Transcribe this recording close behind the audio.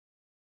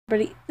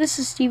Everybody, this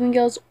is Steven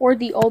Gills, or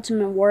the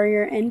Ultimate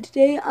Warrior, and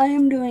today I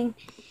am doing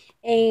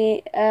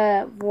a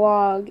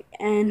vlog,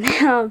 and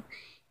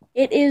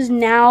it is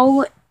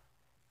now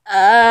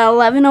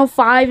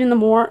 11:05 in the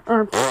morning,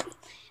 or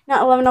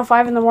not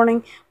 11:05 in the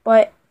morning,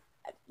 but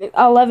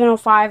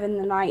 11:05 in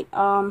the night.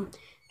 And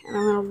I'm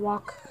gonna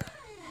walk.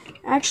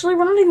 Actually,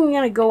 we're not even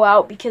gonna go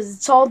out because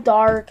it's all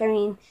dark. I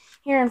mean,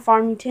 here in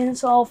Farmington,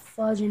 it's all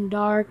fudging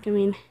dark. I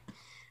mean,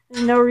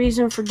 there's no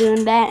reason for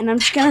doing that, and I'm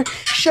just gonna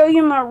show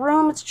you my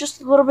room. It's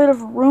just a little bit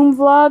of a room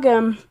vlog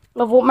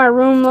of what my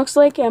room looks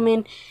like. I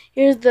mean,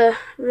 here's the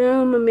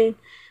room. I mean,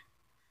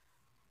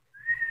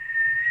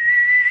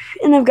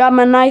 and I've got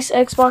my nice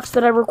Xbox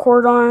that I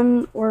record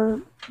on,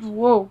 or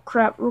whoa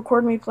crap,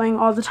 record me playing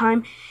all the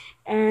time.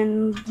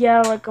 And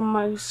yeah, like on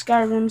my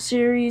Skyrim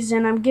series,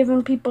 and I'm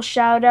giving people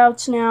shout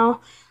outs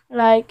now.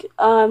 Like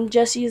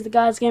Jesse is the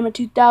God's Gamer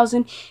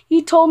 2000.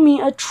 He told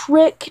me a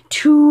trick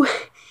to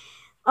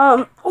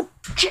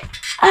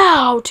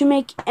to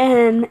make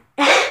an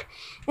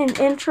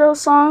intro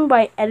song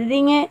by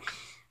editing it.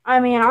 I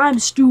mean, I'm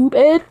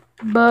stupid,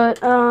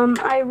 but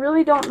I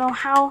really don't know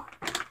how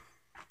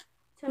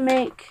to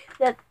make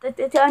that.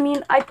 I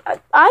mean, I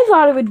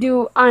thought it would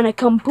do on a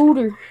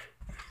computer,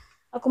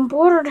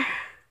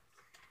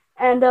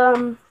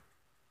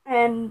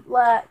 and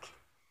like,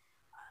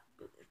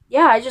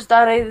 yeah, I just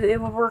thought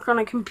it would work on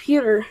a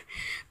computer.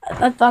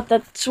 I thought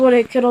that's what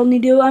it could only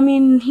do. I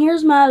mean,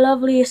 here's my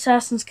lovely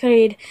Assassin's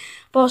Creed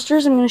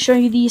posters. I'm going to show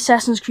you the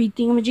Assassin's Creed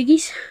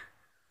thingamajiggies.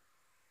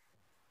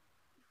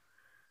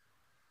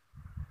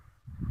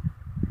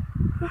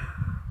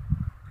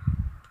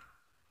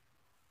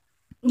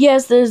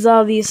 Yes, there's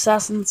all the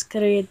Assassin's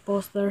Creed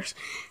posters.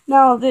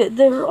 Now,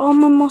 they're all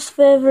my most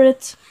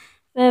favorites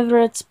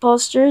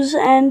posters,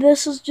 and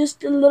this is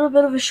just a little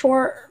bit of a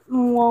short,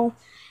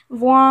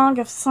 vlog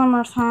of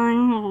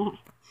summertime.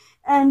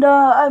 And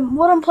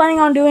what I'm planning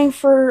on doing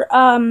for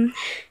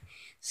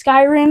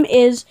Skyrim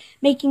is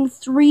making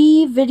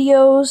 3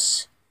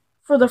 videos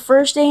for the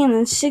first day and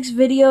then 6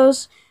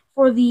 videos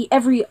for the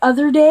every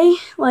other day.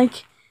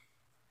 Like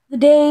the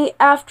day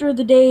after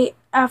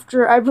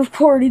I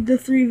recorded the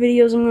 3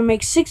 videos, I'm gonna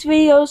make 6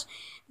 videos.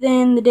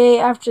 Then the day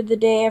after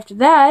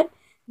that,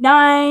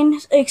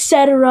 9,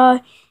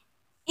 etc.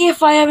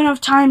 If I have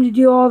enough time to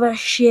do all that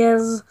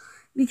shiz.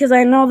 Because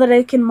I know that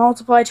it can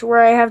multiply to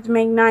where I have to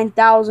make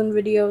 9,000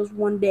 videos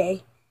one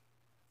day.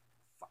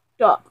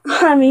 Fucked up.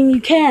 I mean, you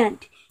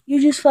can't.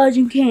 You just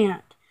fudging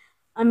can't.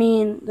 I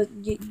mean,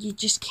 you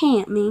just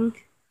can't, man.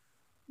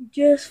 You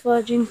just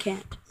fudging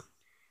can't.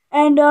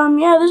 And,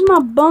 yeah, there's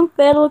my bunk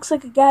bed. It looks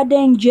like a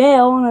goddamn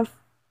jail. And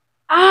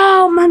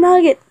ow, my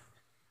nugget.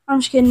 I'm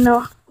just kidding,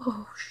 no.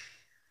 Oh,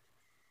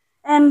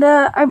 and,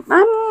 I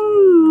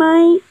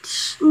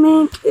might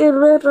make a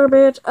little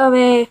bit of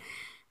a,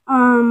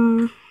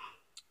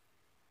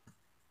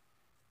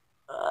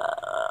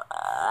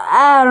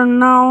 I don't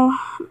know,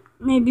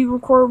 maybe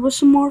record with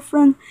some more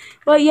friends.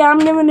 But yeah, I'm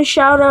giving a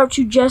shout out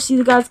to Jesse,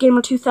 the God's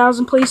Gamer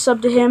 2000. Please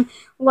sub to him,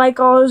 like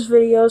all his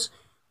videos.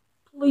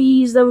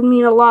 Please, that would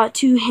mean a lot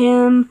to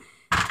him.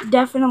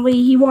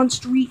 Definitely, he wants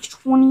to reach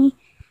 20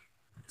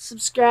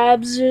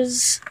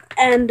 subscribers.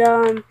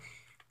 And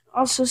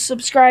also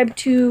subscribe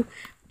to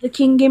the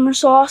King Gamer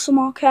So Awesome,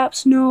 all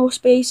caps, no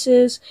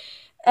spaces.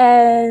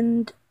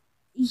 And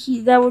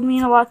that would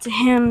mean a lot to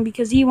him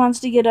because he wants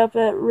to get up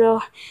at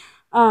real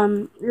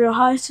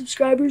high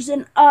subscribers.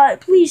 And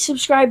please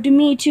subscribe to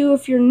me too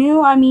if you're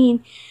new. I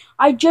mean,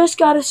 I just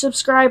got a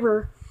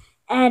subscriber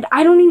and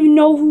I don't even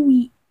know who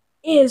he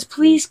is.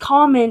 Please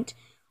comment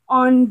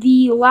on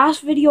the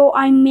last video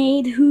I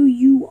made who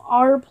you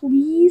are,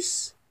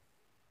 please.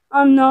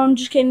 No, I'm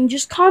just kidding.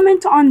 Just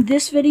comment on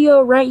this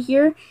video right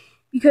here,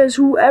 because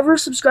whoever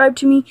subscribed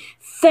to me,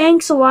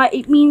 thanks a lot.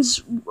 It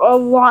means a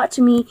lot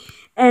to me.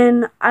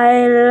 And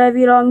I love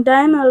you long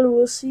time. I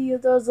will see you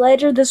those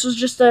later. This was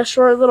just a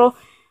short little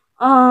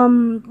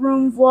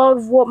room vlog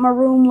of what my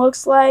room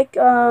looks like.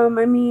 I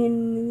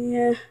mean,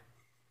 yeah.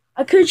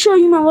 I could show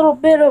you my little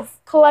bit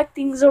of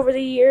collectings over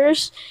the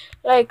years.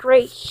 Like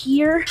right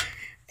here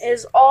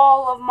is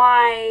all of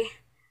my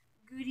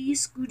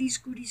goodies.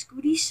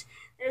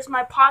 There's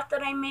my pot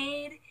that I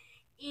made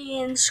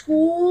in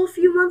school a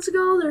few months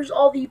ago. There's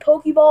all the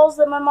Pokeballs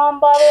that my mom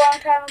bought a long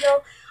time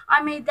ago.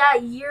 I made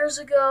that years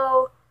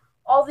ago.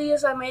 All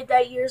these I made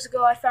that years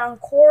ago. I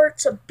found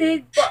quartz, a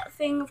big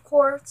thing of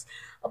quartz,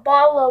 a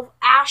bottle of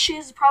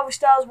ashes, probably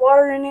still has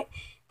water in it.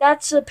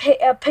 That's a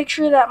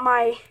picture that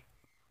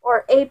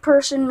a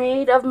person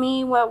made of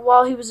me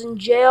while he was in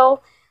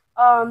jail.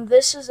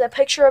 This is a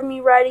picture of me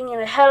riding in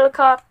a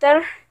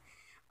helicopter.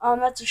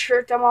 That's a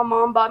shirt that my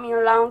mom bought me a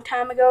long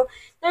time ago.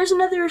 There's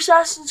another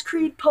Assassin's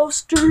Creed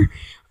poster.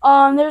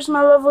 There's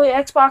my lovely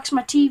Xbox,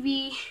 my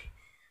TV,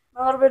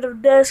 my little bit of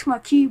a desk, my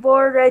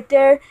keyboard right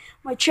there,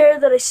 my chair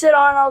that I sit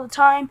on all the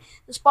time,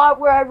 the spot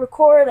where I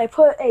record. I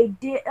put a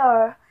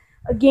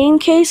game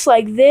case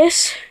like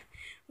this.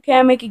 Okay,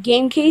 I make a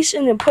game case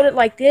and then put it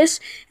like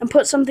this and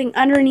put something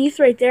underneath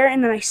right there,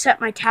 and then I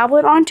set my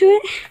tablet onto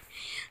it.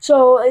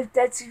 So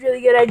that's a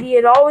really good idea.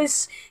 It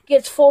always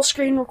gets full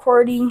screen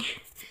recording.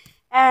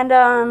 And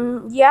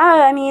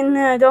yeah, I mean,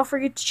 don't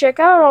forget to check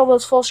out all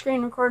those full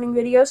screen recording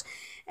videos.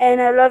 And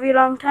I love you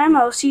long time.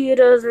 I'll see you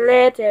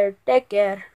later. Take care.